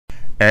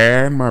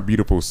And my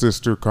beautiful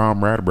sister,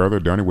 comrade, brother,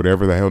 Donnie,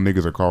 whatever the hell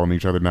niggas are calling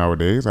each other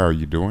nowadays. How are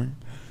you doing?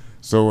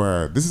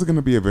 So this is going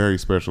to be a very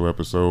special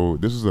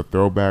episode. This is a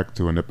throwback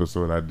to an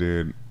episode I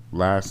did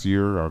last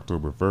year,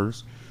 October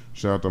 1st.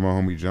 Shout out to my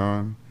homie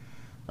John.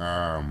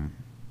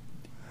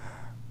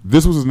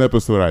 This was an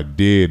episode I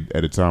did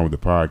at a time when the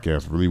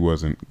podcast really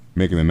wasn't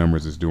making the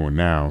numbers it's doing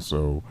now.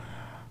 So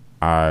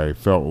I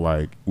felt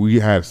like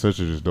we had such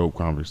a just dope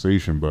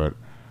conversation, but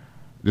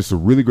just a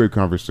really great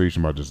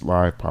conversation about just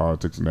life,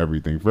 politics, and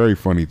everything. Very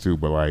funny too,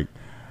 but like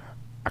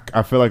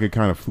I feel like it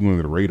kind of flew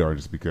under the radar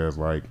just because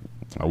like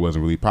I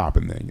wasn't really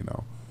popping then, you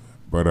know.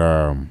 But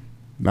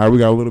now we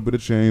got a little bit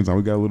of change. Now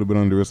we got a little bit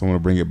under us. I want to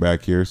bring it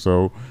back here.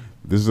 So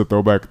this is a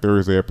Throwback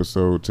Thursday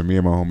episode to me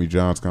and my homie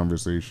John's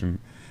conversation.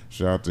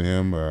 Shout out to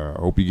him.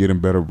 Hope you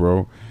getting better,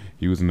 bro.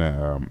 He was in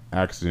that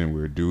accident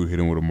where a dude hit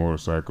him with a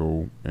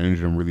motorcycle,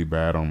 injured him really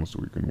bad, almost so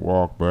he couldn't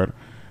walk. But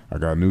I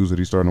got news that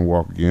he's starting to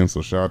walk again.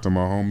 So shout out to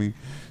my homie.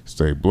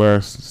 Stay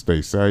blessed,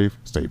 stay safe,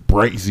 stay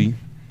brazy,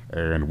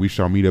 and we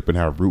shall meet up and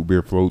have root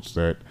beer floats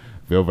at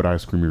Velvet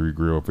Ice Creamery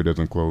Grill if it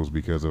doesn't close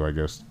because of, I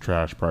guess,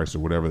 trash price or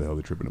whatever the hell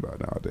they're tripping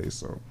about nowadays.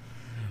 So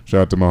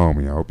shout out to my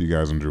homie. I hope you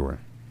guys enjoy.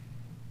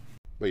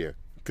 But yeah,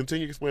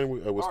 continue explaining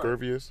what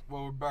scurvy is.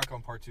 Well, we're back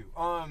on part 2.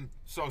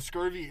 So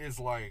scurvy is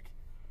like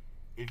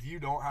if you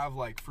don't have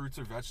like fruits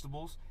or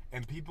vegetables,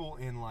 and people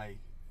in like,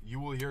 you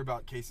will hear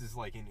about cases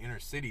like in inner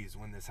cities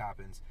when this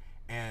happens,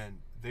 and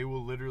they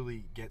will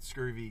literally get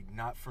scurvy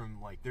not from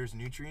like, there's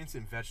nutrients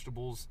in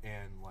vegetables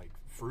and like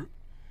fruit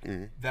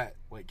that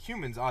like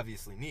humans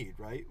obviously need,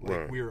 right?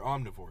 Like we're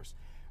omnivores.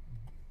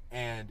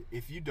 And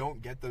if you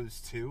don't get those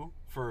two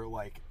for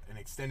like an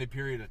extended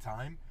period of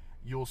time,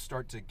 you'll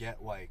start to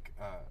get like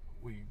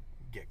we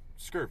get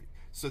scurvy.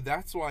 So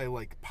that's why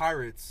like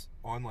pirates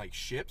on like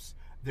ships,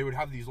 they would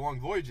have these long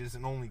voyages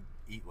and only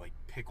eat like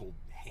pickled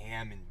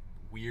ham and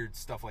weird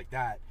stuff like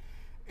that.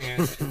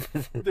 And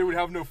they would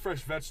have no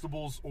fresh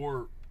vegetables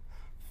or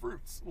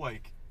fruits.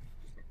 Like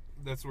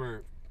that's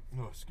where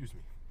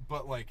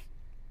but like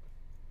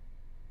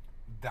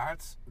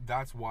that's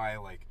why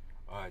like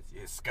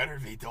it's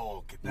scurvy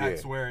dog.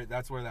 That's where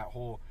that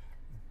whole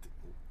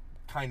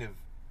kind of,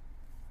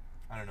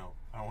 I don't know,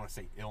 I don't want to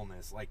say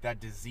illness, like that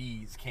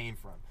disease came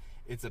from.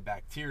 It's a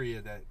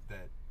bacteria that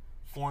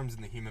forms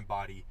in the human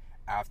body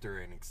after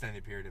an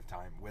extended period of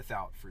time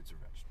without fruits or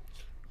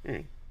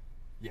vegetables.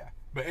 Yeah.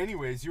 But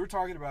anyways, you were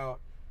talking about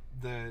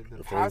the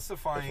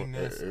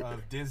pacifyingness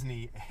of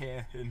Disney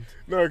and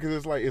no, because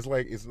it's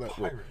not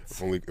pirates.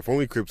 Well, if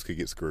only Crips could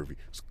get scurvy,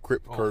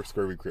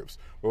 scurvy Crips.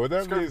 But what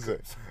that means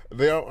is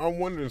I'm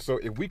wondering. So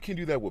if we can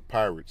do that with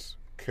pirates,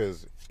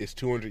 because it's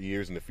 200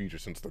 years in the future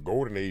since the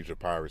golden age of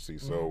piracy,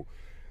 so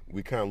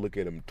we kind of look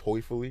at them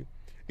toyfully.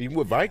 Even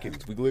with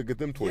Vikings, we look at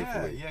them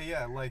toyfully.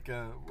 Yeah. Like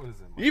what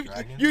is it?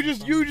 Like you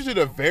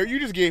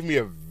just gave me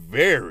a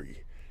very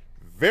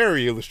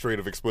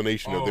illustrative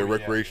explanation of their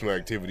recreational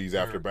activities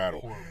after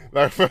battle.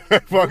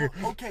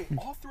 Okay,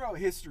 all throughout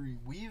history,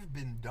 we've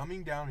been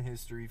dumbing down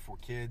history for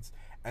kids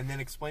and then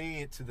explaining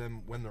it to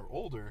them when they're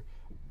older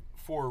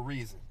for a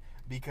reason.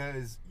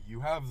 Because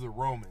you have the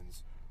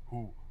Romans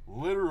who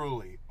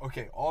literally,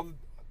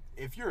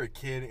 if you're a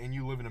kid and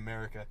you live in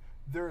America,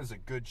 there is a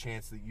good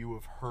chance that you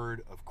have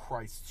heard of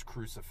Christ's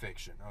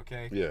crucifixion,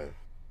 okay? Yeah.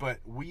 But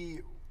we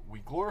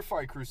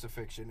glorify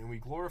crucifixion and we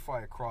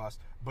glorify a cross,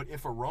 but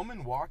if a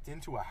Roman walked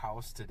into a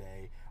house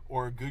today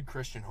or a good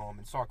Christian home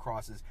and saw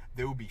crosses,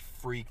 they would be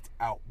freaked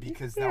out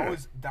because that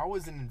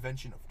was an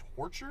invention of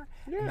torture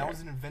and that was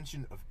an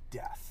invention of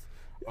death.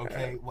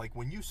 Okay, like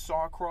when you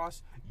saw a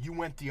cross, you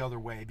went the other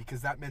way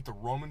because that meant the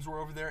Romans were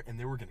over there and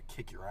they were gonna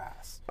kick your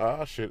ass.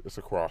 Ah, shit, it's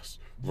a cross.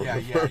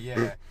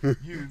 Yeah.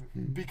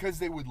 Because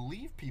they would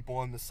leave people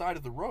on the side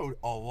of the road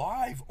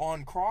alive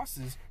on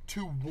crosses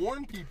to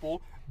warn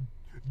people,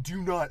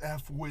 do not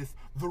F with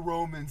the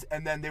Romans,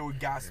 and then they would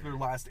gasp their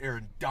last air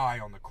and die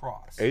on the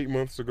cross. 8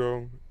 months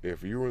ago,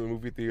 if you were in the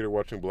movie theater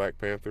watching Black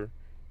Panther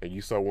and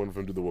you saw one of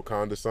them do the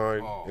Wakanda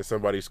sign and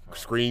somebody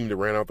screamed and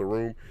ran out the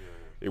room,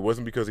 it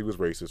wasn't because he was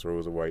racist or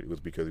was a white. It was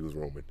because he was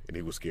Roman and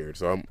he was scared.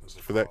 So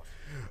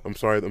I'm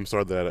sorry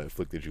that I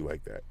afflicted you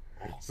like that.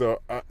 So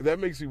that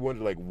makes me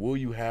wonder, like, will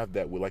you have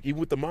that with, like, even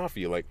with the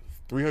mafia, like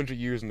 300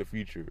 years in the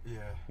future?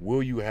 Yeah.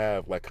 Will you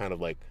have like kind of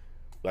like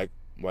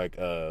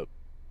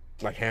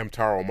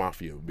Hamtaro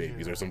Mafia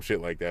babies or some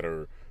shit like that,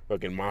 or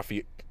fucking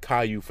Mafia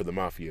Caillou for the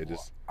Mafia?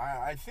 Just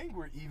I think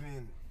we're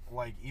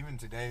even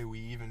today we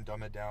even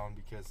dumb it down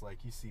because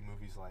like you see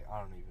movies like, I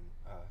don't even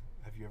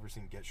have you ever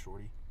seen Get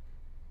Shorty?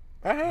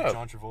 I have. With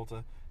John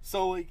Travolta.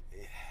 So like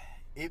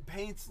it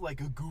paints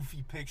like a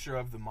goofy picture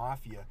of the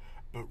Mafia,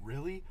 but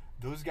really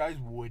those guys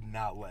would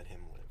not let him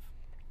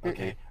live.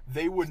 Okay,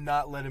 they would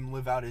not let him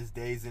live out his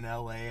days in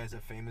LA as a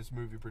famous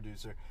movie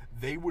producer.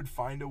 They would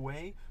find a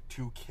way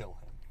to kill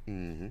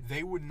him.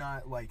 They would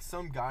not, like,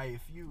 some guy,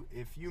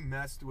 if you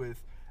messed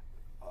with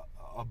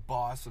a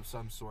boss of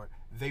some sort,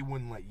 they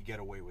wouldn't let you get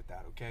away with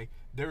that, okay?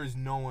 There is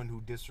no one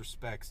who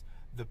disrespects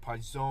the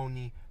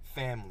Pazzoni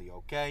family,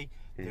 okay?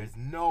 There's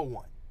no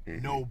one,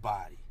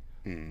 nobody,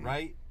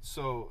 right?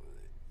 So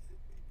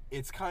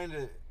it's kind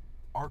of,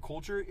 our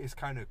culture is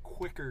kind of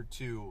quicker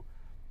to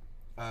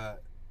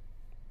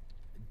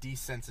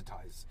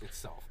desensitize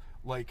itself.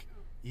 Like,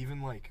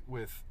 even like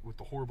with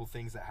the horrible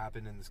things that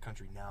happen in this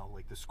country now,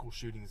 like the school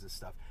shootings and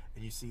stuff,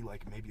 and you see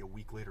like maybe a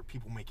week later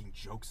people making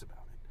jokes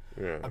about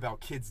it,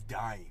 about kids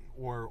dying,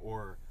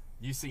 or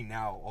you see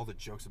now all the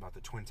jokes about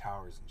the Twin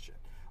Towers and shit.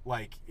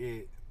 Like,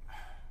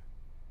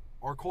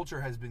 our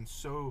culture has been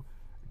so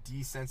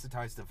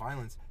desensitized to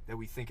violence that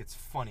we think it's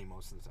funny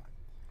most of the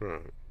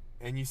time.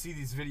 And you see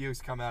these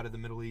videos come out of the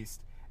Middle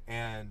East,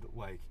 and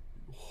like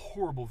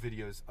horrible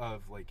videos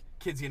of like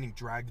kids getting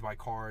dragged by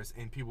cars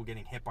and people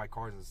getting hit by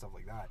cars and stuff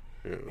like that.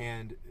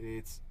 And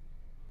it's,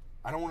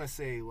 I don't want to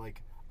say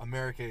like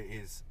America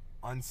is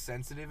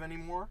unsensitive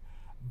anymore,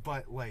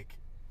 but like,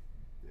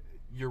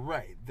 you're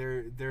right,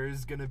 there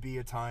is going to be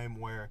a time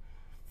where,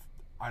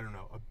 I don't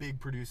know, a big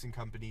producing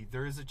company,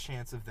 there is a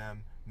chance of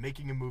them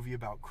making a movie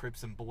about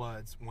Crips and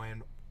Bloods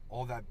when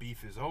all that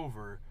beef is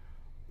over,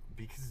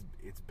 because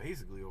it's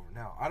basically over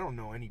now. I don't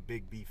know any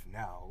big beef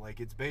now. Like,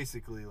 it's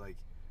basically like,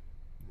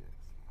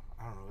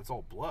 I don't know, it's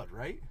all blood,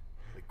 right?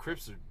 Like,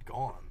 Crips are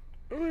gone.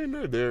 I mean,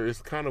 they're there.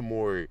 It's kind of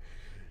more,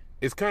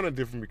 it's kind of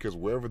different because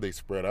wherever they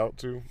spread out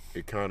to,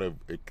 it kind of,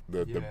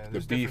 the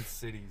there's beef, different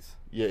cities.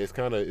 Yeah, it's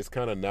kind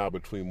of now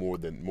between more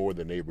than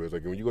neighborhoods.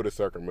 Like when you go to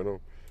Sacramento,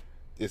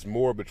 it's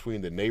more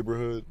between the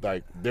neighborhood.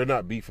 Like, they're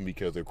not beefing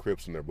because they're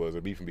Crips and they're Bloods.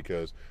 They're beefing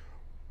because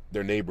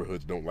their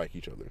neighborhoods don't like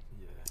each other.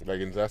 Like,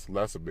 and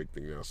that's a big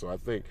thing now. So I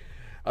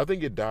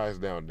think it dies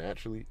down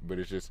naturally, but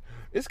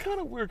it's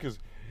kind of weird because,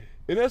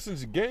 in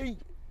essence, gang.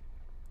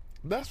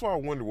 That's why I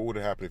wonder what would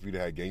have happened if you'd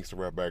had gangster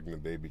rap back in the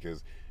day,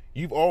 because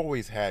you've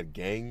always had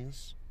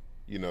gangs.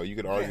 You know, you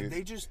could argue. Yeah,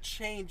 they just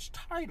changed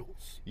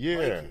titles. Yeah.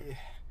 Like,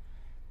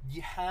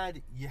 you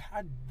had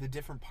the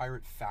different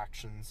pirate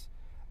factions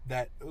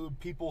that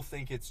people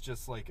think it's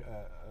just like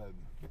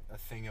a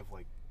thing of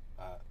like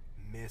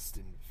mist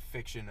and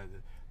fiction of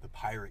the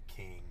Pirate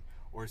King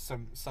or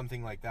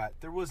something like that.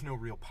 There was no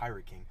real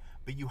Pirate King,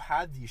 but you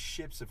had these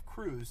ships of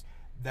crews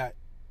that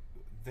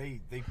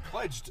they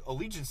pledged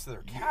allegiance to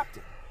their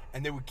captain,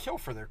 and they would kill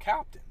for their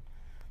captain.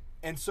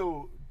 And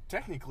so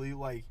technically,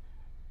 like,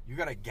 you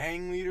got a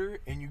gang leader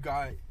and you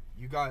got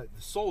the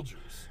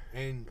soldiers,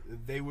 and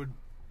they would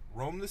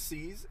roam the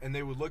seas and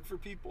they would look for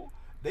people.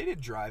 They did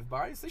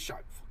drive-bys. They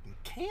shot fucking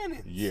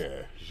cannons.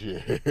 Yeah.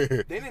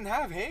 They didn't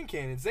have hand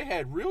cannons. They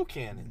had real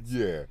cannons.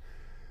 Yeah.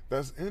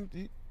 That's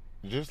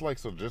just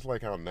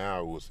like how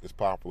now it's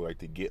popular, like,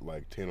 to get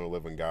like 10 or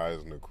 11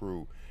 guys in a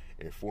crew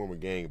and form a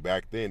gang.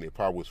 Back then, it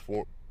probably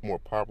was more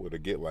popular to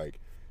get, like,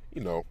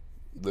 you know,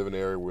 live in an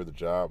area where the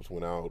jobs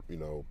went out, you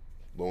know,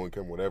 low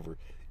income, whatever,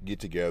 get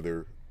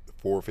together,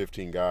 4 or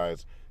 15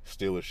 guys,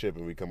 steal a ship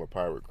and become a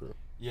pirate crew.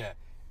 Yeah,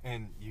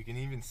 and you can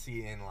even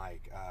see in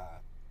like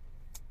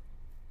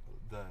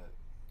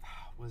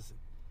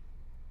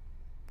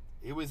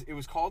it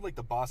was called like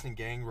the Boston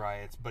gang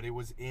riots, but it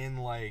was in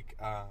like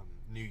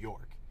New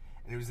York,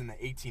 and it was in the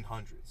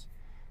 1800s.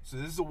 So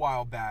this is a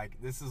while back.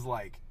 This is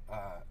like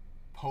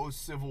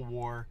post Civil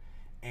War,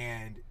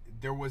 and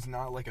there was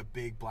not like a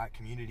big black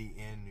community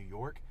in New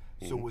York.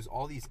 So it was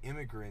all these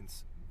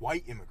immigrants,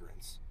 white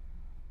immigrants,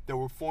 that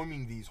were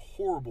forming these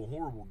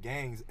horrible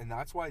gangs, and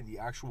that's why the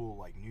actual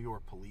like New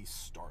York police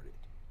started,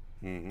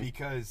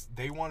 because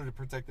they wanted to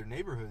protect their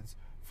neighborhoods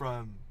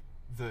from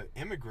the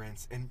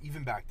immigrants. And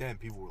even back then,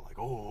 people were like,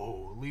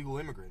 "Oh, illegal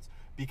immigrants,"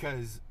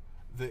 because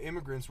the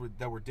immigrants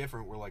that were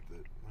different were like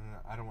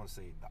I don't want to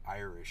say the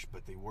Irish,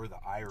 but they were the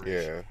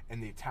Irish,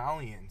 and the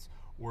Italians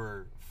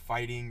were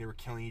fighting. They were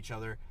killing each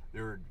other.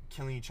 They were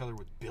killing each other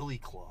with billy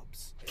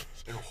clubs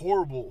and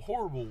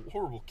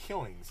horrible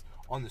killings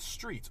on the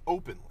streets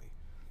openly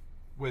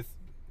with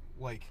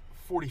like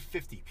 40,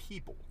 50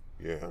 people.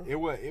 Yeah. It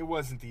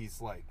wasn't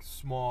these like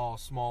small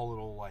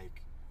little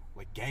like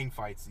gang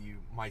fights that you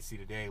might see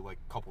today, like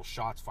a couple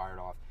shots fired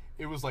off.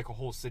 It was like a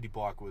whole city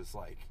block was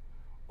like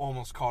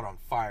almost caught on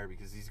fire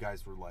because these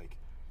guys were like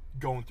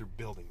going through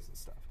buildings and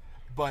stuff.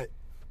 But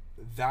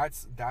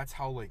that's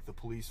how like the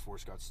police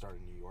force got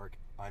started in New York.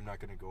 I'm not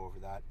going to go over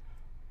that,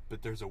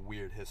 but there's a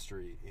weird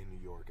history in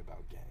New York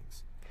about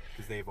gangs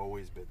because they've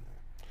always been there.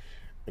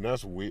 And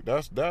that's weird.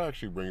 That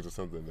actually brings us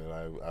something that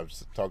I've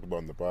talked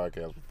about in the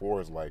podcast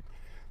before. Is like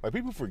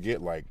people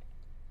forget, like,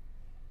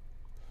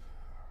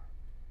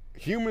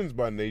 humans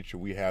by nature,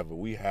 we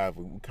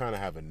kind of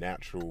have a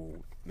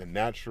natural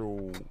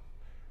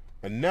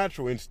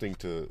instinct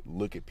to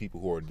look at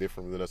people who are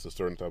different than us a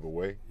certain type of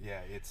way.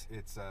 Yeah, it's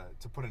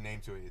to put a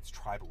name to it, it's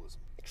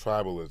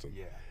tribalism.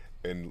 Yeah.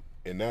 And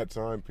in that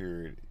time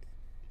period,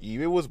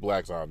 it was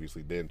blacks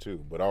obviously then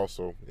too, but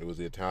also it was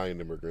the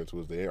Italian immigrants, it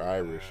was the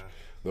Irish.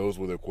 Those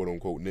were the quote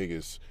unquote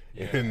niggas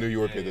in New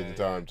York at the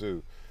time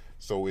too.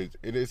 So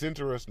it's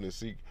interesting to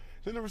see.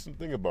 It's an interesting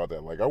thing about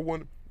that. Like, I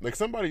want, like,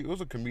 somebody, it was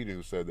a comedian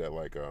who said that,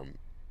 like,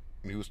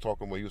 he was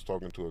talking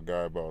to a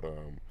guy about,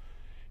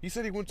 he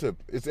said he went to,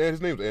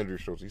 his name's Andrew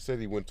Schultz. He said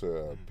he went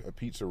to a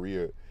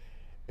pizzeria,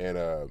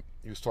 and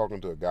he was talking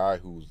to a guy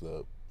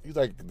he's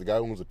like the guy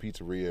who owns a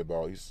pizzeria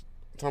about,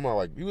 talking about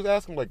like he was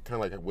asking like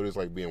kind of like what it's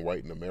like being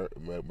white in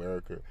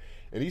America,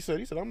 and he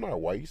said I'm not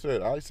white. He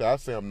said I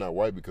say I'm not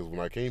white because when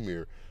I came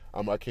here,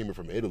 I came here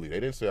from Italy. They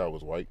didn't say I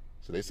was white,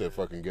 so they said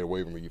fucking get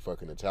away from me, you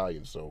fucking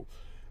Italian. So,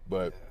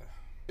 but. Yeah.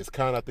 It's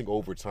kind of, I think,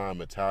 over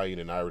time, Italian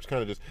and Irish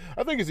kind of just.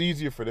 I think it's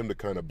easier for them to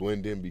kind of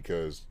blend in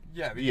because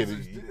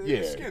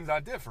the skin's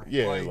not different.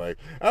 Yeah, like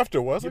after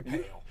a while, it's like,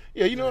 pale.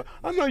 yeah, you know,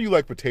 I know you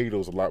like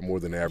potatoes a lot more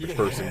than the average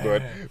person,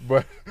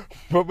 but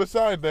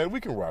besides that, we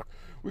can rock.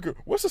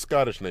 What's the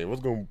Scottish name?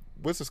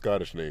 What's the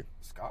Scottish name?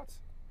 Scots?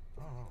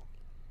 I don't know.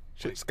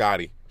 Shit,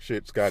 Scotty.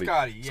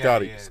 Scotty.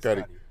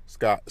 Scotty.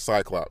 Scott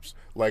Cyclops.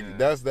 Like Yeah.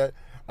 that's that.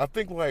 I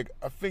think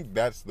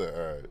that's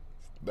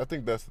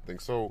the thing.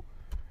 So.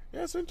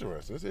 Yeah, it's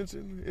interesting.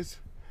 It's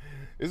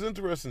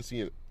interesting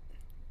seeing.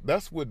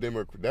 That's what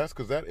That's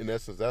because that in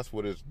essence that's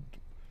what is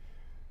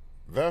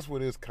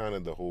kind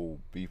of the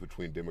whole beef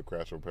between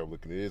Democrats and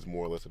Republicans. It is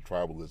more or less a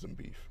tribalism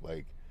beef.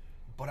 Like,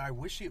 But I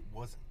wish it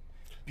wasn't,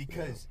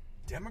 because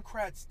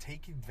Democrats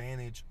take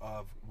advantage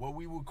of what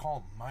we would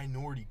call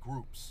minority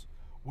groups,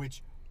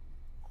 which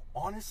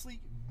honestly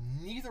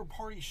neither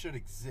party should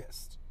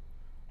exist.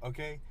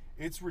 Okay,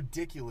 it's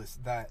ridiculous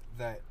that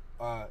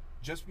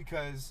just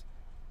because.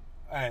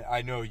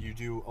 I know you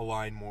do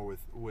align more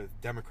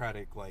with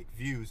Democratic like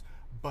views,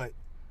 but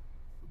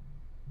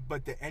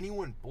that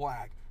anyone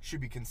black should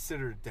be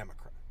considered a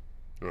Democrat.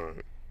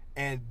 right.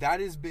 And that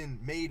has been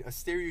made a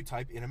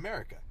stereotype in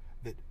America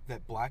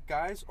that black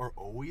guys are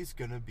always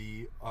gonna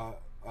be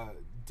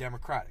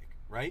Democratic,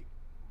 right?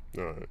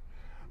 All right.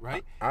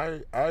 Right?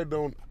 I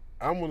don't.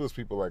 I'm one of those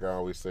people, like I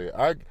always say.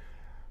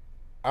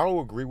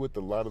 I'll agree with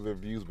a lot of their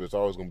views, but it's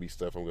always gonna be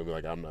stuff I'm gonna be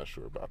like, I'm not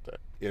sure about that.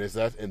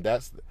 And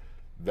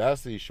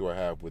that's the issue I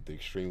have with the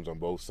extremes on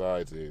both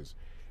sides. Is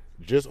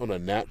just on a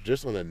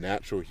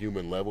natural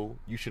human level,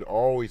 you should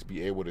always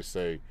be able to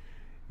say,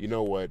 you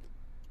know what,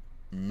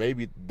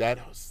 maybe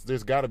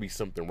there's got to be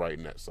something right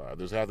in that side.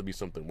 There's have to be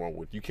something wrong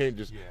with. You can't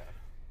just. Yeah.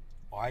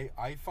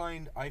 I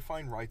find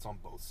rights on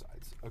both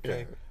sides.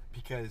 Okay. Yeah.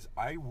 Because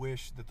I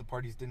wish that the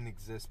parties didn't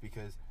exist,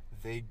 because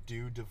they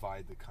do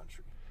divide the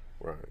country.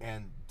 Right.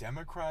 And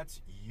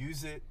Democrats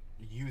use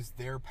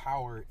their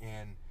power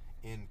in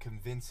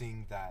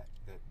convincing that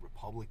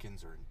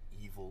Republicans are an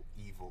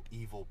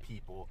evil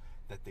people,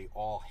 that they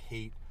all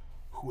hate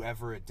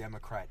whoever a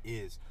Democrat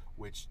is,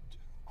 which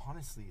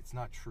honestly it's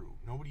not true.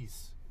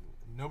 Nobody's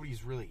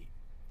really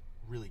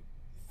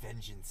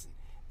vengeance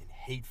and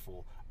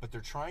hateful, but they're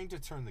trying to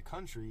turn the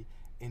country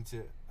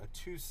into a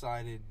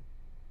two-sided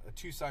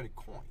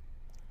coin.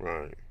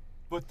 Right.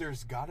 But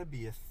there's got to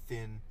be a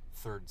thin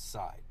third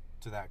side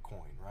to that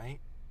coin, right?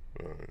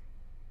 Right.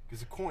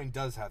 Because a coin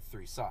does have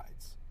three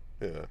sides.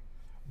 Yeah.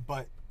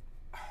 But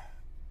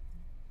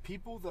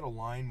people that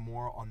align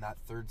more on that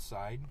third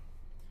side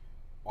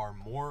are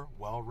more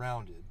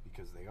well-rounded,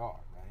 because they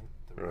are, right?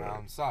 The Right.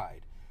 round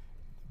side.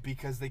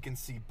 Because they can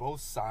see both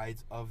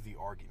sides of the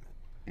argument.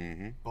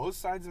 Mm-hmm. Both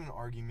sides of an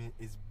argument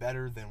is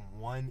better than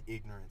one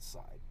ignorant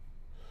side.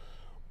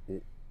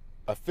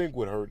 I think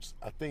what hurts.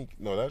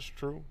 No, that's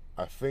true.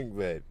 I think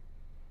that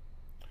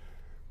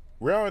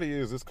reality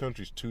is this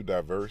country's too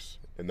diverse,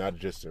 and not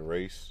just in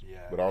race,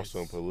 Yeah, but also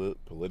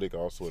in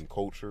also in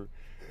culture.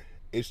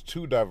 It's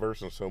too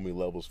diverse on so many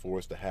levels for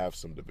us to have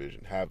some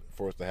division,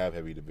 for us to have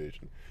heavy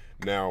division.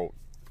 Now,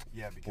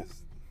 Yeah,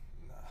 because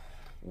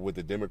with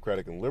the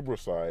Democratic and liberal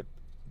side,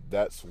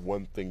 that's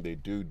one thing they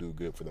do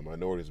good for the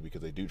minorities,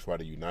 because they do try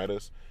to unite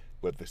us.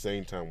 But at the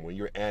same time, when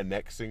you're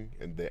annexing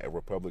and the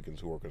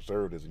Republicans who are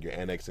conservatives, and you're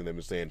annexing them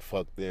and saying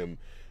fuck them,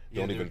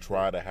 Yeah, don't even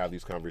try to have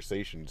these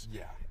conversations.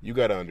 Yeah. You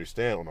got to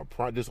understand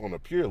just on a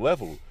pure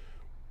level,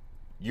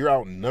 you're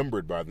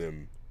outnumbered by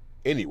them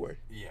anyway.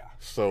 Yeah.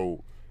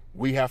 So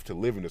we have to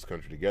live in this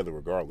country together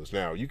regardless.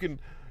 Now, you can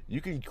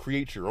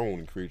create your own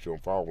and create your own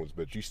followings,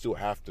 but you still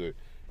have to.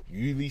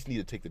 You at least need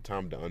to take the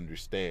time to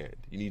understand.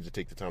 You need to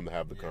take the time to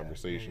have the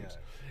conversations.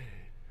 Yeah.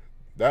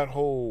 That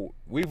whole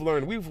we've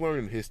learned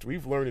in history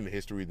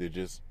that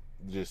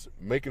just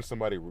making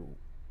somebody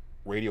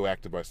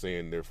radioactive by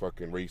saying they're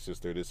fucking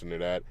racist, they're this and they're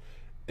that,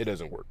 it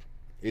doesn't work.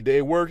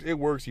 It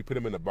works. You put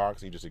them in a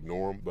box and you just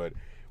ignore them. But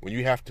when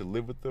you have to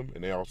live with them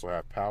and they also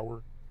have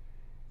power,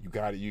 you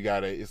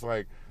gotta. It's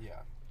like,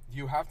 Yeah.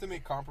 You have to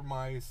make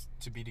compromise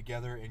to be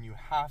together, and you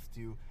have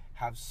to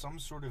have some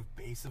sort of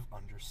base of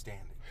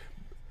understanding.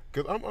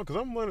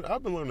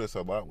 I've been learning this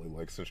a lot lately,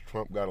 like since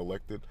Trump got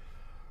elected.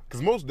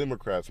 Because most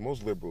Democrats,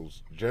 most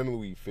liberals,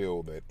 generally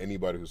feel that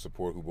anybody who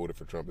voted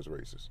for Trump is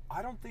racist.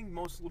 I don't think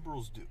most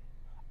liberals do.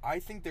 I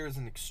think there is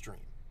an extreme.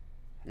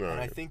 Right.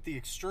 And I think the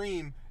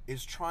extreme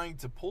is trying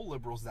to pull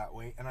liberals that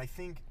way, and I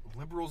think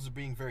liberals are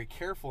being very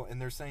careful,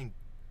 and they're saying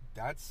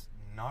that's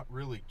not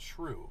really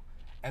true,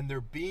 and they're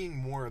being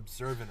more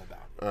observant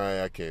about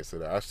it. I can't say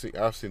that.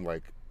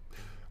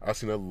 I've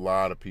seen a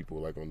lot of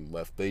people like on the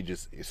left. They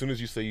just, as soon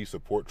as you say you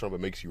support Trump, it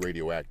makes you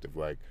radioactive.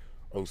 Like,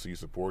 oh, so you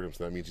support him,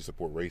 so that means you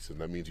support racism.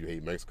 That means you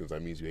hate Mexicans.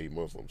 That means you hate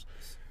Muslims.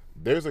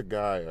 There's a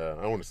guy,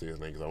 I don't want to say his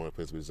name because I want to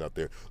put his business out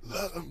there.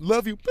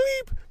 Love you,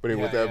 beep. But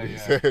anyway, with that being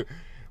said,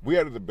 we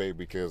had a debate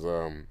because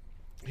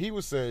he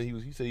was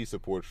saying he said he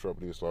supports Trump,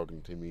 and he was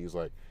talking to me.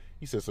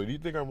 He said, so do you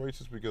think I'm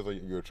racist because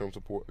you're a Trump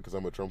support because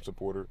I'm a Trump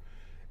supporter?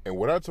 And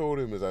what I told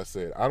him is, I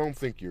said, I don't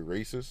think you're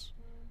racist,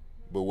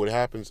 but what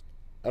happens,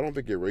 I don't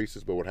think you're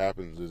racist, but what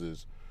happens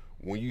is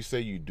when you say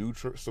you do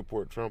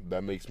support Trump,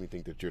 that makes me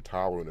think that you're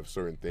tolerant of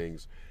certain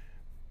things.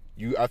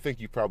 I think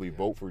you probably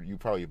voted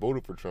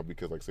for Trump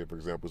because, like, say, for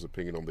example, his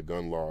opinion on the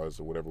gun laws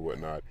or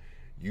whatnot.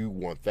 You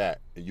want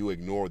that, and you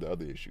ignore the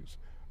other issues.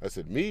 I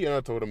said, and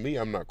I told him,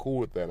 I'm not cool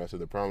with that. And I said,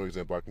 the prime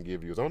example I can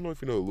give you is, I don't know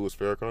if you know who Louis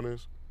Farrakhan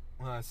is.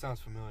 Well, it sounds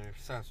familiar.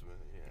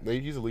 Yeah.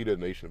 He's a leader of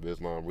the Nation of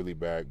Islam,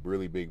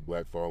 really big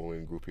black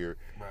following group here.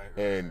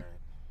 Right. And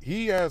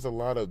he has a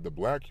lot of the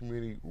black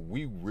community.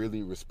 We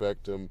really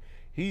respect him.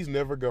 He's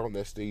never got on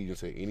that stage and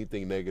say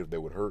anything negative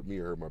that would hurt me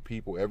or hurt my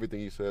people.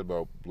 Everything he said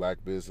about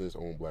black business,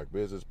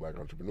 black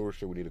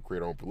entrepreneurship, we need to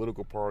create our own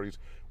political parties,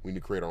 we need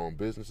to create our own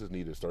businesses,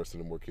 need to start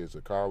sending more kids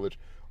to college,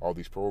 all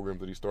these programs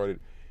that he started.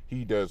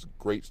 He does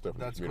great stuff in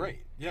the community.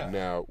 That's great, yeah.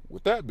 Now,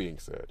 with that being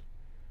said,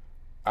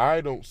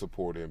 I don't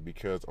support him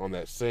because on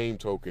that same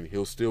token,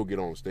 he'll still get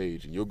on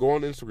stage. And you'll go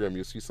on Instagram,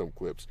 you'll see some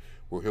clips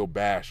where he'll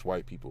bash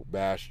white people,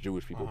 bash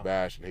Jewish people,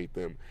 bash and hate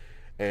them.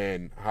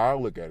 And how I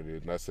look at it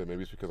is, and I said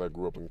maybe it's because I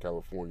grew up in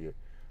California,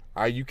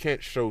 you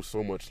can't show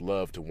so much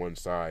love to one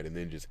side and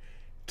then just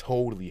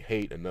totally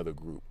hate another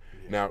group.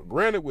 Yeah. Now,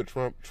 granted, with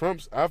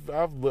Trump's, I've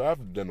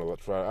done a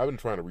lot. I've been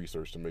trying to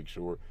research to make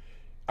sure.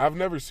 I've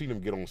never seen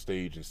him get on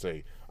stage and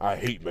say, I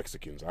hate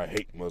Mexicans, I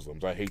hate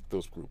Muslims, I hate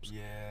those groups.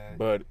 Yeah.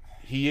 But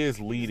he is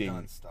leading. He's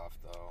done stuff,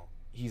 though.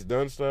 He's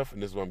done stuff,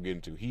 and this is what I'm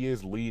getting to. He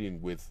is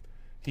leading with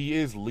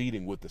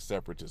the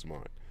separatist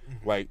mind.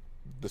 Mm-hmm. Like,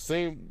 the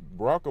same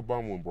Barack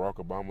Obama, when Barack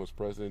Obama was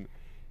president,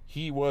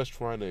 he was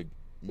trying to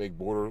make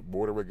border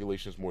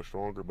regulations more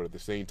stronger, but at the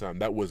same time,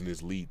 that wasn't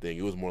his lead thing.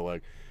 It was more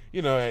like,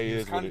 hey, he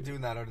was kind of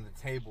doing that under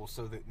the table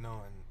so that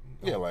no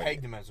one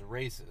pegged him as a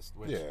racist.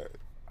 Which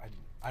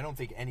I don't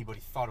think anybody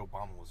thought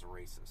Obama was a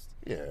racist.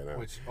 Yeah, no.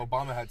 Which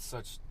Obama had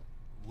such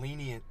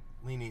lenient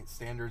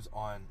standards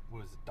on,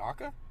 what was it,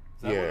 DACA?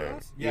 Is that what it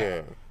was?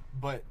 Yeah.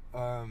 But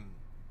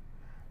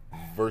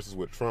versus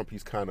with Trump,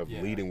 he's kind of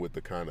leading with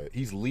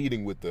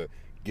the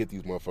get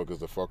these motherfuckers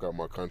the fuck out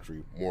my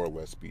country, more or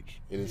less speech.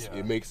 And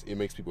it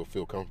makes people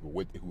feel comfortable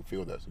with who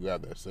feel that, who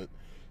have that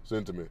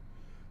sentiment.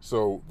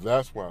 So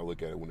that's why I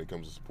look at it when it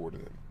comes to supporting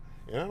him.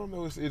 And I don't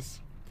know,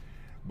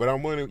 but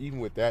I'm wondering, even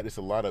with that,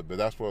 but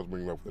that's what I was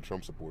bringing up with the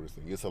Trump supporters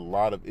thing. It's a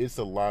lot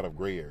of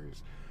gray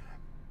areas.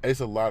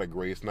 It's a lot of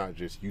gray. It's not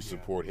just you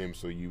support him,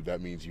 so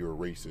that means you're a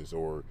racist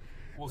or.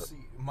 Well,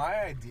 see,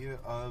 my idea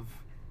of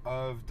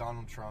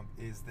Donald Trump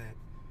is that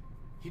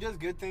he does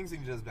good things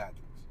and he does bad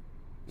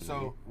things.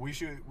 So we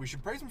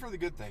should praise him for the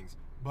good things,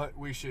 but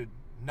we should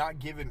not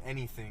give him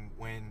anything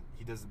when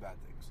he does the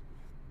bad things,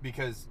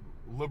 because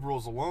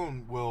liberals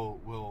alone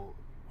will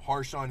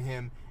harsh on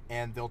him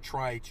and they'll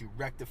try to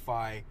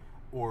rectify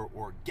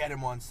or get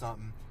him on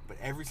something, but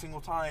every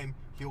single time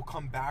he'll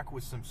come back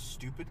with some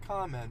stupid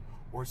comment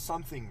or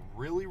something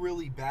really,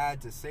 really bad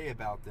to say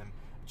about them.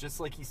 Just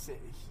like he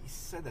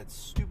said that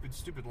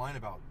stupid line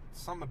about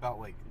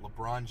like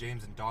LeBron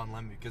James and Don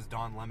Lemon, because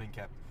Don Lemon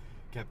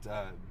kept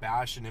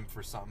bashing him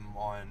for something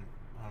on,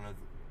 I don't know,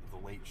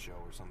 the Late Show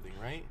or something,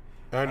 right?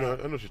 I know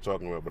what you're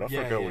talking about, but I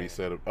forgot what he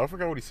said. I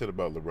forgot what he said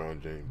about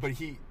LeBron James. But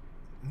he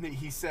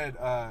said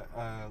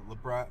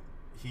LeBron,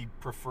 he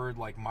preferred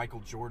like Michael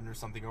Jordan or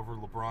something over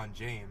LeBron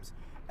James,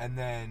 and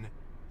then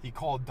he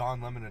called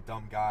Don Lemon a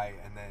dumb guy,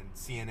 and then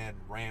CNN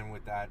ran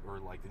with that, or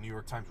like the New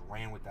York Times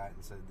ran with that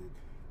and said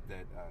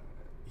that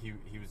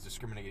he was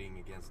discriminating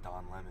against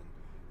Don Lemon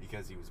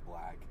because he was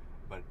black.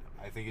 But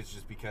I think it's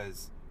just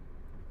because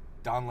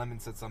Don Lemon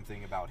said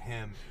something about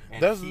him,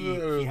 and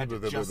he had to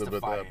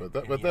justify it. But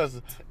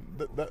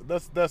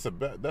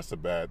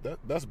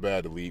that's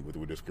bad to lead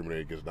with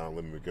discriminating against Don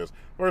Lemon, because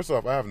first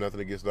off, I have nothing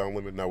against Don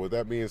Lemon. Now, with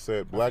that being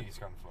said, I think he's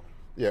kind of funny.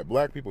 Yeah,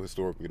 black people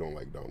historically don't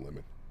like Don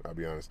Lemon. I'll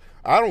be honest.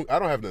 I don't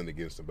have nothing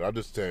against him, but I'm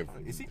just saying.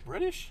 Is he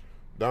British?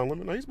 Don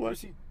Lemon? No, he's black.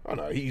 Oh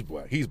no, he's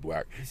black. He's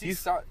black. Is he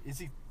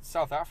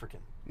South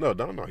African? No,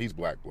 he's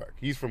black.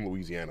 He's from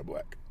Louisiana,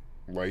 black.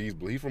 Like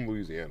he's from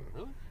Louisiana.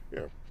 Really?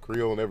 Yeah,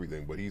 Creole and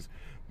everything.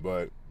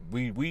 But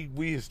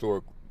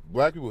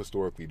black people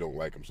historically don't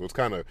like him. So it's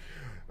kind of,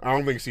 I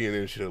don't think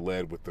CNN should have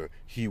led with Well,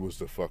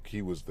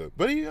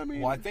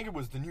 I think it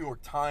was the New York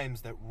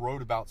Times that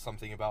wrote about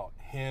something about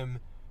him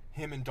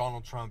and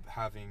Donald Trump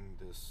having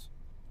this.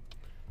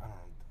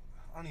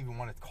 I don't even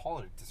want to call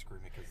it a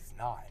disagreement, because it's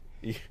not.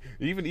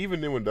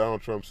 Even then, when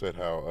Donald Trump said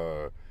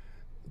how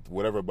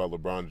whatever about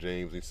LeBron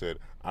James, he said,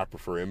 I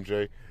prefer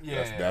MJ.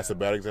 Yeah, that's a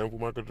bad example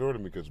of Michael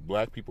Jordan, because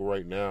black people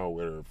right now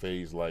are at a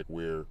phase like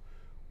where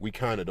we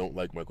kind of don't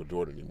like Michael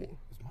Jordan anymore.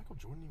 Is Michael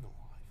Jordan even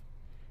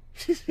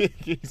alive?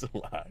 He's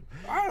alive.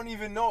 I don't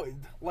even know.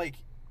 Like,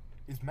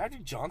 is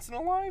Magic Johnson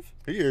alive?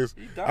 He is.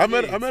 I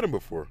met him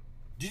before.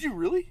 Did you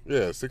really?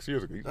 Yeah, 6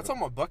 years ago. That's on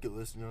my bucket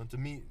list, to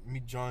meet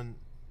John.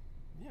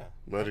 Yeah,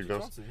 Magic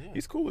Johnson. Yeah.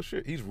 He's cool as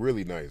shit. He's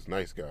really nice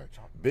guy.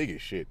 Big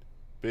as shit.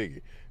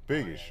 Big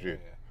as shit.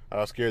 Yeah.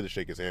 I was scared to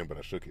shake his hand, but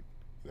I shook it.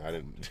 I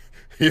didn't.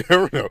 You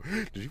never know.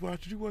 Did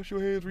you wash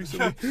your hands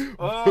recently?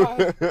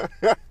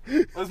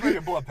 Let's make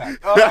a blood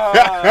pact. Man.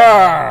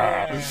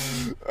 I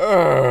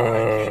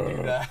can't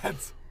do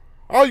that.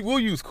 We'll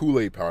use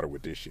Kool-Aid powder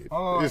with this shit.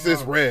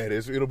 It's red.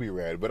 It'll be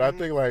red. But I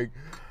think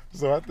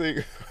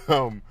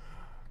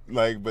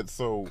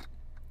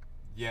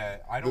Yeah,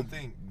 I don't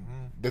think.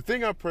 The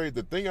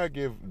thing I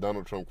give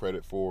Donald Trump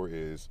credit for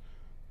is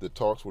the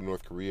talks with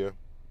North Korea,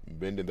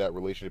 bending that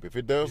relationship. If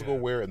it does go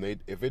where, and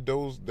if it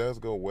does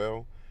go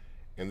well,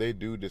 and they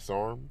do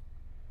disarm,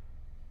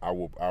 I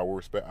will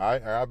respect.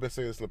 I've been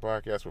saying this in the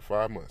podcast for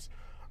 5 months.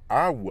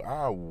 I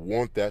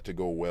want that to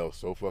go well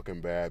so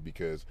fucking bad,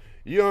 because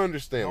you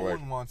understand. No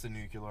one wants a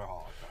nuclear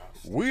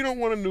holocaust. We don't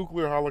want a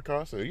nuclear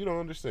holocaust, and you don't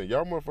understand.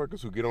 Y'all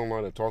motherfuckers who get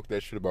online and talk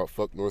that shit about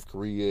fuck North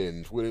Korea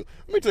and Twitter.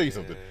 Let me tell you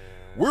something.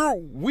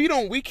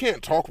 We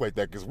can't talk like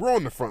that because we're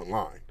on the front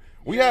line.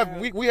 We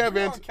have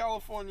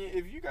California.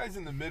 If you guys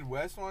in the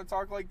Midwest want to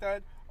talk like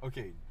that,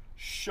 okay,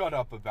 shut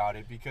up about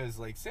it, because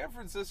like San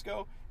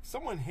Francisco, if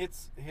someone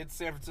hits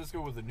San Francisco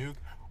with a nuke,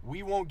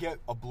 we won't get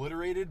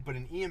obliterated, but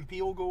an EMP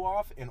will go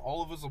off and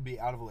all of us will be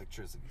out of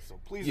electricity. So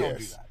please don't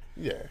do that.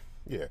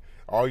 Yeah.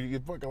 All you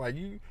fucking like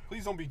you.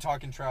 Please don't be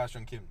talking trash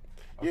on Kim.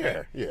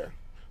 Okay? Yeah.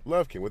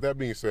 Love Kim. With that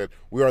being said,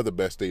 we are the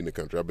best state in the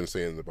country. I've been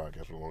saying in the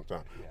podcast for a long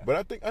time. Yeah. But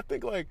I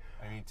think like.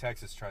 I mean,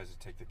 Texas tries to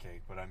take the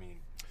cake, but I mean,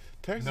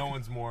 Texas, no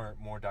one's more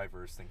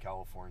diverse than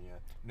California.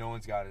 No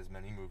one's got as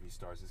many movie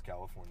stars as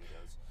California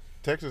does.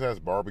 Texas has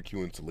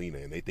barbecue and Selena,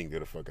 and they think they're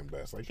the fucking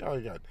best. Like y'all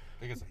got.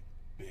 They got some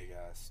big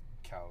ass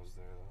cows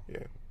there, though.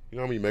 Yeah. You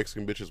know how many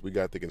Mexican bitches we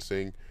got that can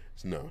sing?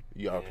 No,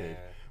 y'all can't.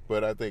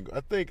 But I think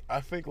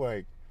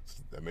like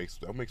that makes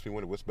me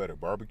wonder what's better,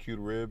 barbecued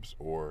ribs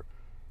or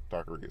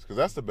taquerias? Because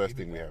that's the best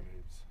thing we have.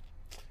 Ribs.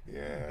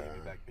 Yeah.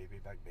 Baby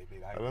back.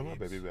 I love my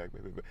baby back.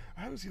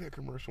 I haven't seen that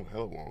commercial in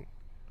hella long.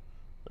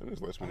 That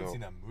just lets me know. I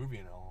haven't seen that movie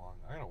in hella long.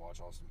 I gotta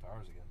watch Austin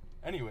Powers again.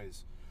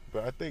 Anyways.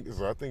 But I think if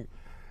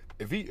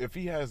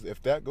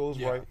that goes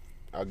right,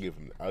 I'll give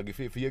him.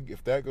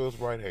 If that goes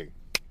right, hey,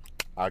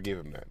 I'll give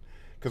him that.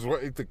 Because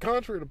the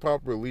contrary to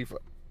popular belief,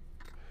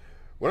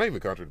 well, not even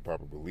contrary to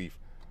popular belief,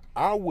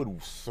 I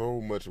would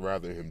so much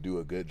rather him do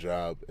a good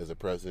job as a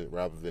president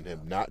rather than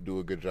him not do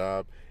a good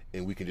job,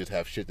 and we can just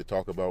have shit to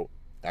talk about.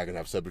 I can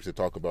have subjects to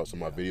talk about, so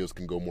my videos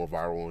can go more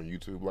viral on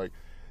YouTube. Like,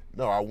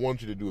 no, I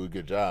want you to do a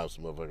good job,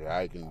 so motherfucker.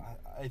 I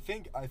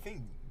think the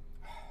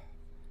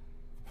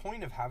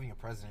point of having a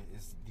president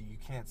is that you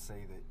can't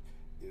say that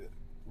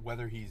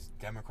whether he's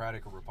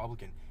Democratic or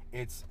Republican.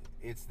 It's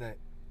that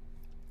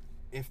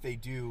if they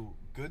do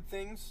good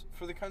things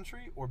for the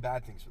country or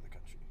bad things for the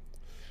country.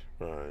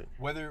 Right.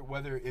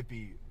 Whether it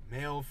be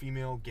male,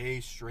 female,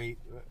 gay, straight,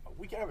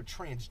 we can have a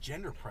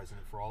transgender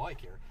president for all I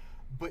care.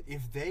 But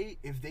if they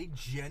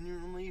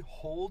genuinely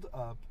hold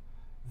up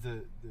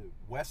the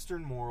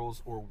Western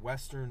morals or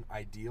Western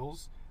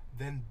ideals,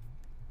 then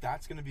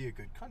that's going to be a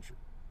good country.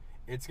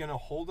 It's going to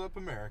hold up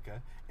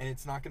America, and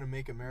it's not going to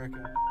make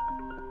America.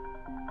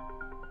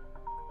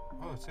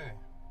 Oh, it's hey.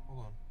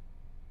 Hold on.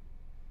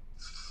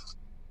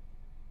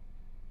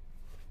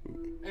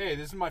 Hey,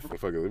 this is my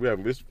fuck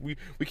it.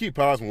 We keep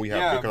pausing when we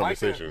have good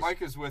conversations.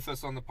 Micah's with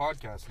us on the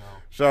podcast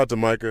now. Shout out to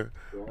Micah.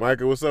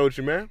 Micah, what's up with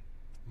you, man?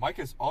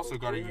 Micah's also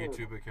got a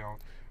YouTube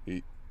account.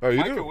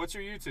 Micah, what's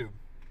your YouTube?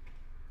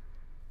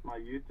 My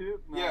YouTube?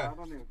 No, yeah. I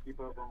don't even keep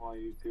up on my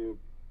YouTube.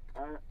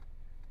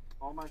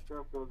 All my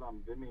stuff goes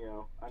on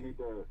Vimeo. I need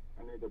to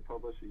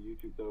publish a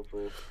YouTube though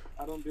first.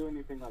 I don't do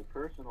anything like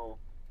personal.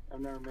 I've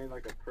never made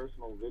like a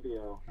personal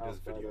video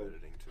outside of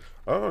editing too.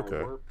 Oh, okay.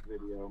 My work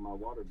video, my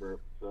water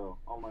burp. So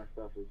all my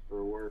stuff is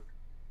for work.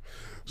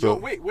 So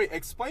wait.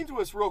 Explain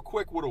to us real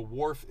quick what a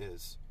wharf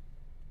is,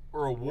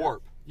 or a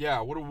warp.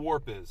 Yeah, what a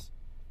warp is.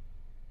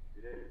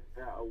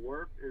 Yeah, a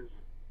warp is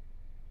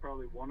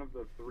probably one of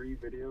the 3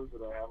 videos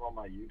that I have on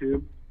my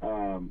YouTube.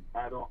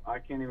 I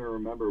can't even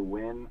remember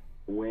when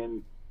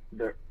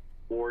the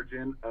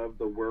origin of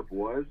the warp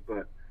was,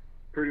 but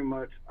pretty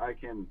much I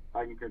can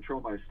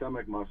control my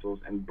stomach muscles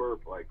and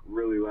burp like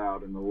really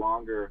loud, and the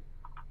longer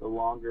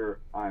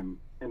I'm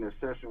in a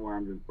session where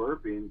I'm just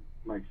burping,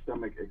 my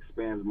stomach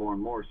expands more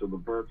and more, so the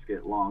burps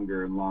get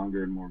longer and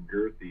longer and more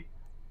girthy.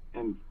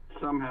 And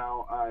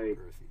somehow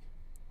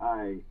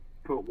I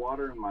put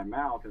water in my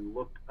mouth and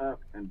looked up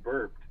and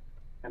burped,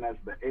 and as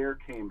the air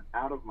came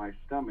out of my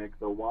stomach,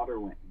 the water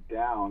went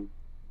down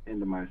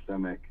into my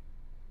stomach,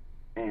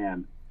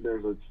 and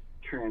there's a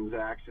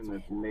transaction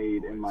that's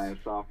made in my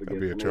esophagus. That'd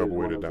be a terrible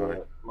way to die.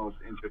 The most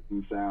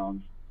interesting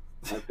sounds.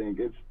 I think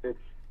it's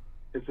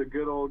a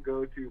good old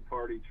go-to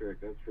party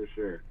trick, that's for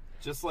sure.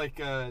 Just like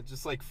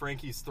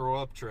Frankie's throw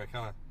up trick,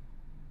 huh?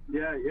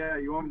 Yeah.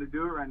 You want me to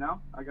do it right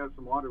now? I got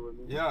some water with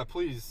me. Yeah,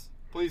 please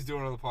do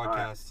it on the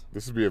podcast.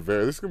 This gonna be a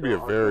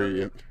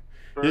very.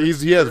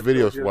 He has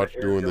videos to watch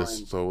doing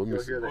this. So let me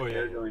see. Hear the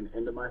air going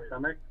into my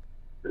stomach.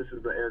 This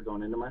is the air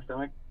going into my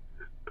stomach.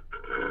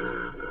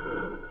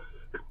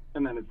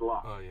 And then it's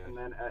locked. Oh, yeah. And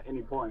then at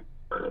any point,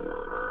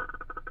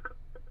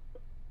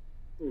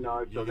 No, I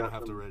You're still gonna got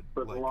have to some, red,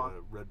 but like long,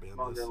 red band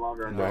longer this. and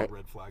longer. And Right.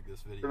 red flag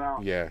this So video. now,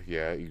 Yeah,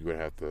 you're gonna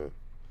have to.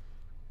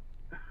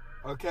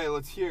 Okay,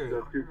 let's hear it.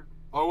 so two-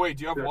 Oh wait,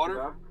 do you have so water? two-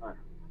 all right.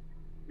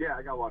 Yeah,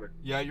 I got water.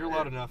 Yeah, you're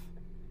loud enough.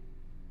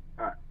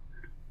 All right.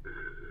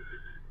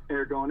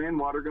 Air going in,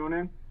 water going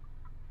in.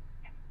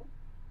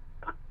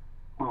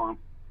 Hold on.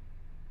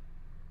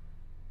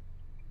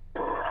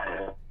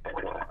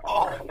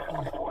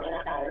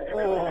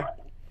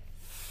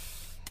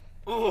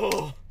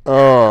 Oh,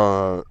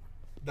 Uh,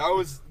 that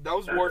was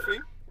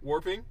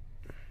warping.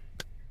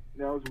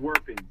 That was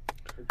warping.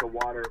 It's a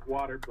water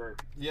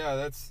burp. Yeah,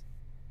 that's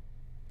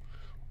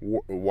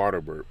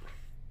water burp.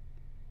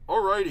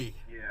 alrighty.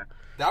 Yeah.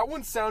 That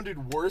one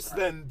sounded worse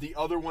than the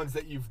other ones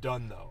that you've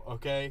done, though.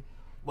 Okay,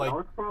 like That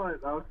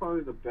was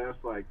probably the best.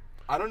 Like,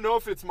 I don't know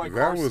if it's my That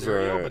car was,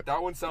 stereo, but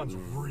that one sounds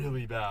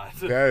really bad.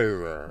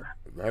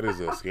 That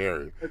is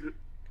scary.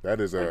 That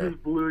is I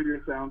just blew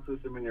your sound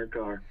system in your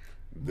car.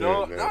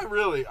 No, man. not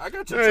really. I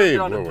got you Hey,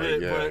 turned down a blow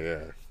bit, it. but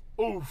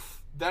Yeah.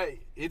 oof,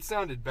 it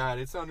sounded bad.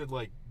 It sounded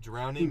like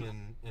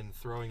drowning and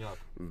throwing up.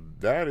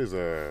 That is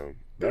a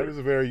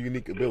very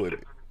unique ability.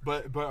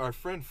 But our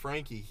friend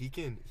Frankie, he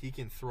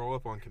can throw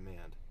up on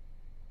command.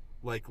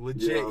 Like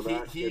legit,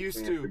 Yeah, he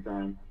used to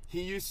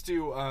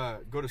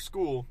go to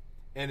school,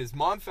 and his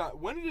mom found.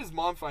 When did his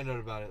mom find out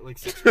about it? Like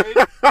 6th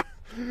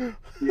grade.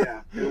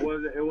 Yeah, it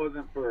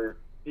wasn't for.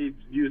 He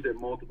used it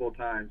multiple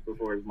times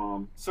before his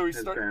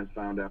parents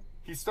found out.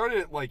 He started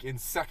it like in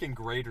 2nd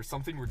grade or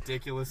something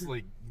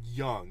ridiculously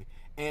young.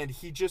 And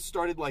he just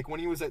started like when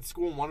he was at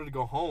school and wanted to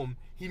go home,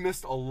 he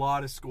missed a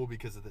lot of school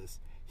because of this.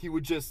 He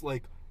would just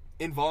like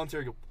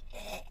involuntarily go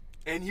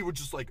and he would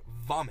just like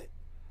vomit.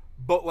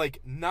 But like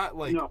not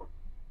like No.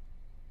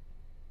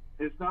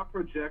 It's not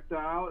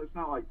projectile. It's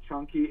not like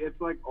chunky. It's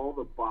like all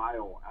the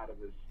bile out of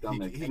his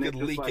stomach. He and could it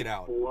just, leak like, it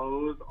out.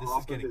 Flows This is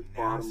off of getting his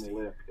nasty. bottom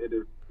lip. It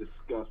is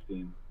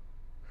disgusting.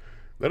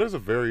 That is a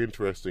very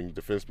interesting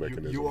defense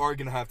mechanism. you are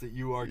gonna have to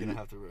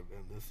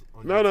revamp this.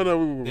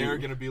 No. They're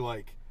gonna be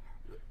like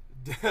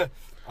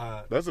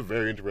That's a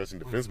very interesting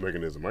defense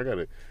mechanism.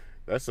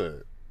 That's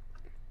a.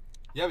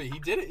 yeah, but he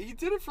did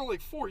it for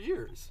like 4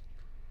 years.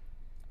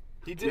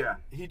 He did. Yeah.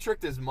 He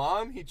tricked his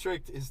mom. He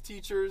tricked his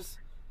teachers.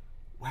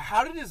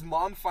 How did his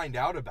mom find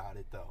out about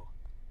it though?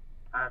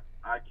 I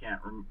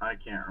can't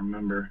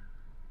remember.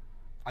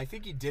 I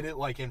think he did it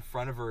like in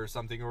front of her or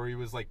something, or he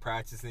was like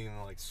practicing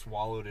and like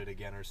swallowed it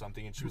again or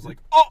something, and she was like,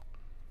 "Oh,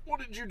 what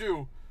did you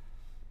do?"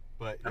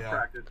 But I yeah,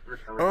 practiced for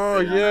Oh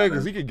yeah,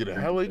 because he can get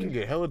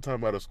hella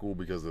time out of school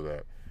because of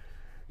that.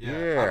 yeah. I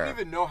Yeah. don't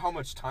even know how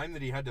much time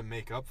that he had to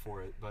make up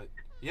for it, but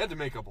he had to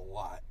make up a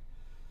lot.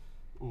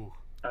 Ooh.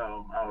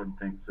 Oh, I would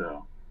think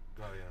so.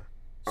 Oh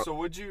yeah. So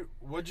would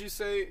you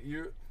say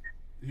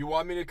you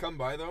want me to come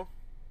by though?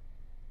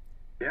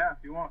 Yeah, if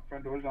you want,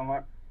 front door's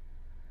unlocked.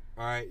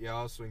 All right, yeah,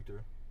 I'll swing through.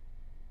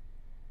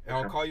 And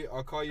Okay.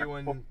 I'll call you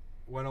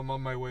when I'm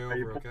on my way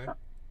over, okay? All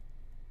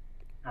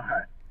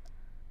right.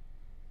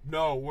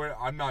 No,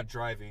 I'm not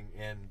driving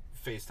and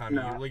FaceTime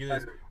No, you. Look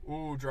at this.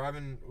 Ooh,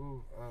 driving.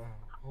 Ooh,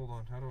 hold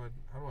on. How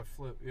do I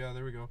flip? Yeah,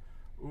 there we go.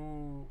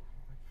 Ooh,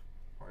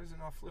 why is it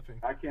not flipping?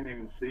 I can't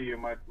even see you.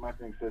 My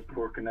thing says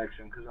poor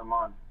connection because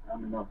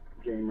I'm in a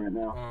game right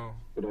now. Oh,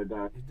 But I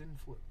died. it didn't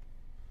flip.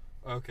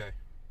 Okay.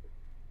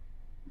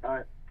 All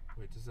right.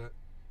 Wait, does that?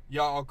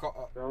 Yeah, I'll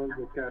call. That was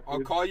the cat I'll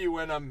food. call you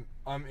when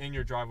I'm in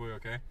your driveway.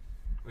 Okay.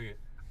 Look at.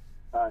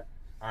 All right.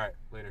 All right.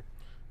 Later.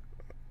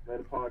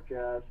 Later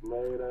podcast.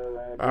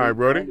 Later. All right,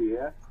 Brody.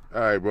 Yeah.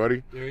 All right,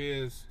 buddy. There he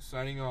is,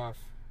 signing off.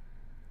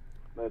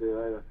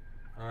 Later.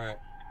 All right.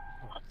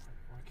 Why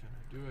can't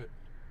I do it?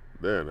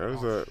 Man, that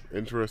is a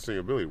interesting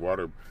ability.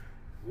 Water.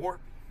 Warp.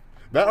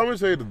 That I'm gonna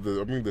say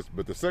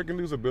but the second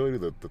dude's ability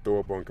to throw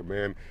up on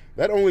command,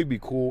 that'd only be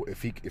cool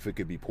if it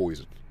could be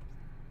poisoned.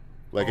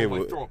 Like Oh, it like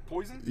would. throw a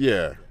poison?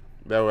 Yeah,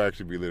 that would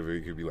actually be literally.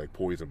 It could be like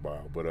poison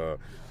bile. But I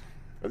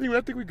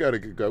think we got a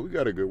good.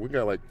 We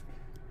got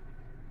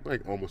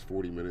like almost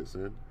 40 minutes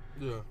in.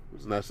 Yeah.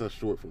 It's not so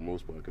short for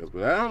most podcasts,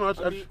 but I don't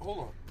know. I mean, hold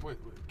on. Wait.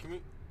 Can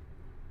we?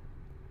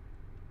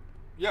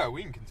 Yeah,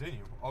 we can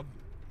continue.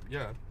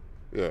 Yeah,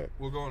 yeah.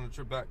 we'll go on a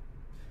trip back.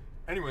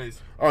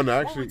 Anyways, Oh no,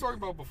 what were we actually, talking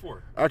about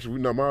before?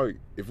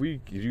 if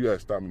you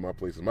guys stop at my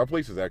place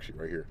is actually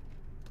right here.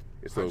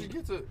 It's How'd those. you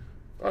get to?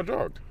 I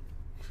jogged.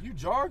 You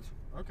jogged?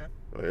 Okay.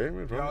 Oh, yeah,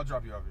 man, Yeah, I'll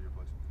drop you off at your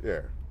place.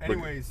 yeah. But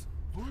Anyways,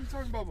 what were we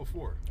talking about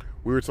before?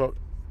 we were talking.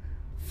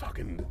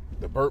 Fucking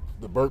the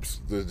burps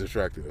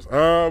distracted us.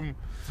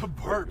 The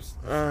burps.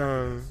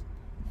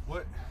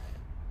 What?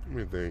 Let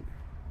me think.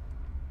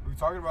 We were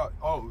talking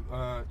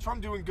about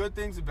Trump doing good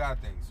things and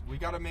bad things. We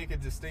got to make a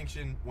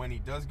distinction when he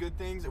does good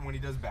things and when he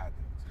does bad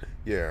things.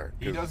 Yeah,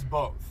 He does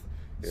both.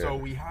 Yeah. So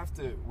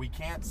we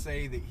can't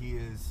say that he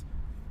is.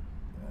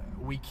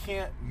 We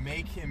can't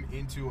make him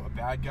into a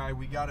bad guy.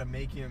 We got to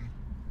make him.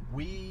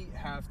 We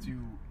have to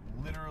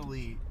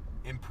literally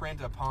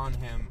imprint upon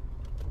him.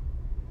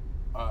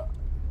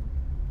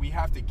 We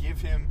have to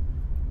give him.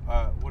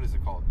 What is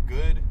it called?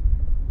 Good.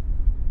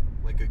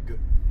 Like a good.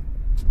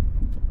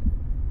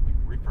 Like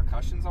repercussion.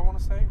 repercussions. I want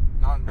to say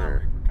not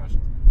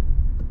repercussions.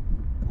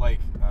 Like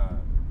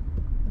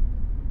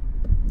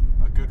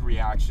a good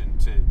reaction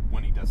to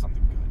when he does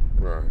something good.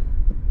 Right.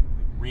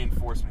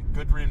 Reinforcement,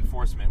 good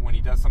reinforcement when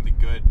he does something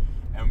good,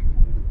 and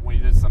when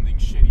he does something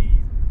shitty,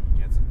 he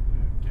gets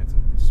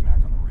a smack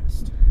on the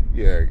wrist.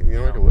 Yeah,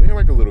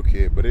 like a little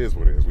kid, but it is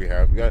what it is.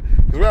 Because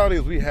the reality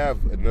is we have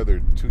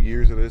another 2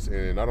 years of this,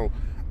 and I don't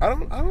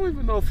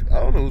even know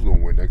who's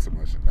gonna win next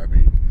election. I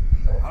mean,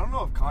 I don't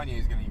know if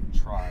Kanye's gonna even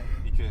try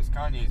because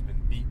Kanye's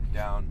been beaten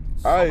down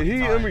so many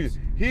times.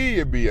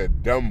 He'd be a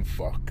dumb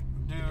fuck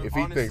Dude, if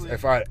he honestly, thinks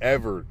if I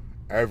ever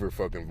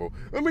fucking vote.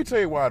 Let me tell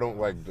you why I don't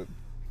like the.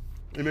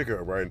 Let me go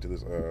right into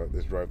this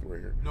drive-through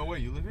right here. No way,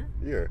 you live here?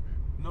 Yeah.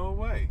 No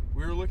way.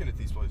 We were looking at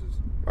these places.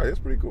 Oh, that's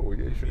pretty cool.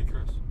 Yeah, you Me should. and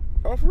Chris.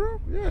 Oh, for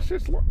real? Yeah,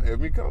 shit's. I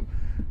mean,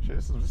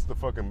 this is the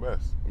fucking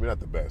best. I mean, not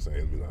the best. I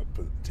mean, not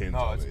put 10 No,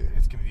 on it.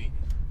 it's convenient.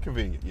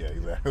 Convenient, yeah,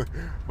 exactly.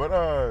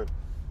 But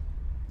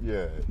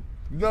yeah.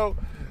 No,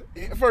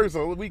 first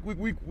of all, we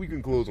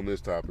can close on this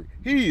topic.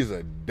 He is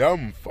a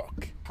dumb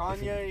fuck.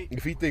 Kanye,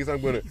 if he thinks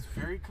I'm gonna, he's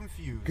very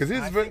confused. Because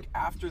I think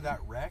after that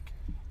wreck,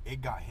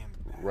 it got him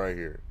bad. Right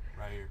here.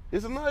 Right here.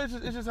 It's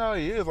just how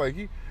he is. Like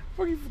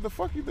the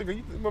fuck you think?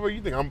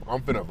 You think I'm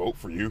finna vote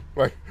for you?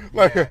 Like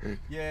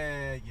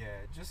yeah.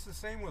 Just the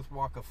same with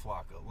Waka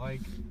Flocka.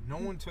 Like no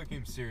one took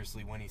him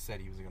seriously when he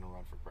said he was gonna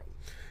run for president.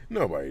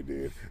 Nobody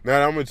did.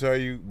 Now I'm gonna tell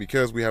you,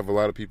 because we have a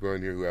lot of people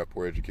in here who have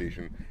poor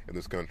education in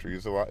this country.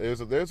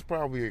 There's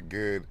probably a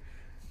good,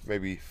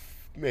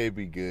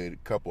 maybe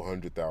good couple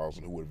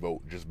 100,000 who would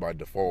vote just by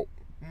default.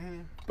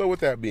 Mm-hmm. But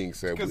with that being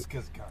said, because of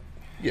Kanye.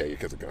 Yeah,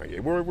 because of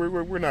Kanye.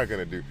 We're not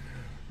gonna do.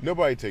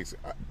 Nobody takes.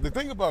 The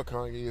thing about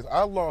Kanye is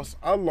I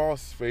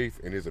lost faith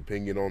in his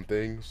opinion on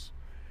things.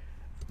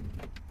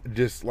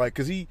 Just like,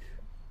 cause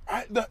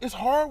it's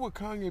hard with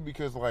Kanye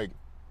because like,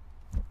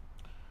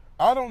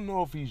 I don't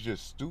know if he's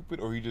just stupid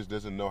or he just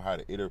doesn't know how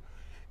to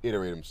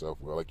iterate himself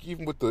well. Like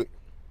even when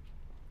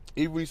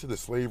he said the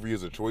slavery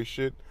is a choice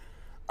shit,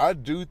 I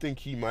do think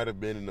he might have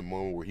been in the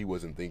moment where he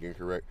wasn't thinking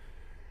correct.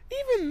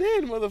 Even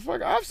then,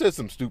 motherfucker, I've said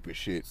some stupid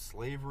shit.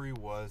 Slavery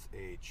was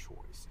a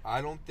choice. I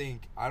don't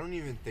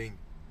even think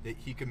that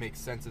he could make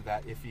sense of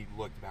that if he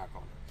looked back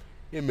on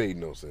it. It made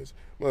no sense,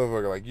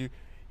 motherfucker. Like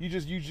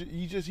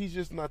he's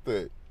just not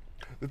the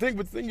thing.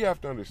 But the thing you have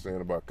to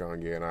understand about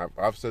Kanye, and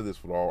I've said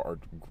this with all our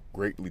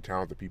greatly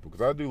talented people,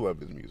 because I do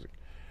love his music.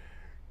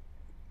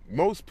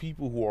 Most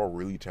people who are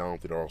really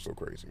talented are also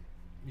crazy.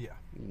 Yeah.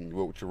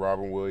 What with your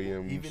Robin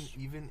Williams?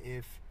 Even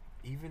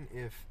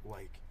if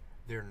like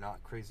they're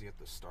not crazy at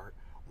the start,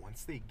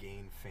 once they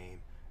gain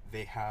fame,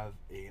 they have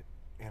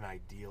an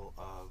ideal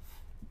of,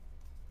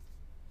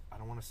 I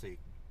don't want to say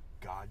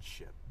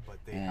godship, but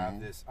they have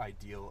this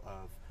ideal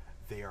of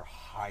they are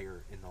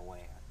higher in the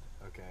land.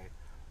 Okay,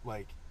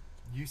 like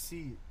you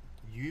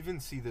even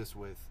see this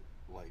with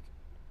like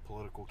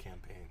political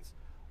campaigns,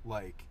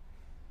 like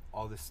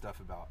all this stuff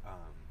about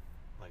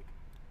like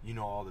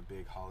all the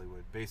big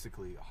Hollywood.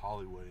 Basically,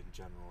 Hollywood in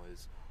general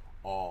is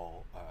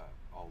all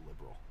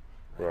liberal,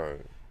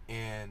 right?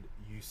 And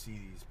you see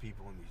these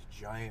people in these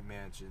giant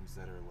mansions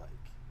that are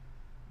like,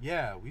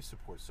 yeah, we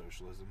support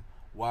socialism,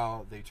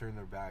 while they turn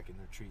their back and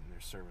they're treating their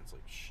servants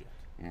like shit.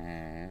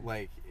 Mm-hmm.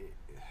 Like,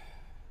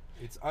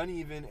 it's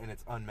uneven and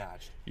it's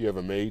unmatched. You have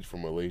a maid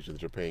from Malaysia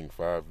that you're paying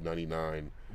 $5.99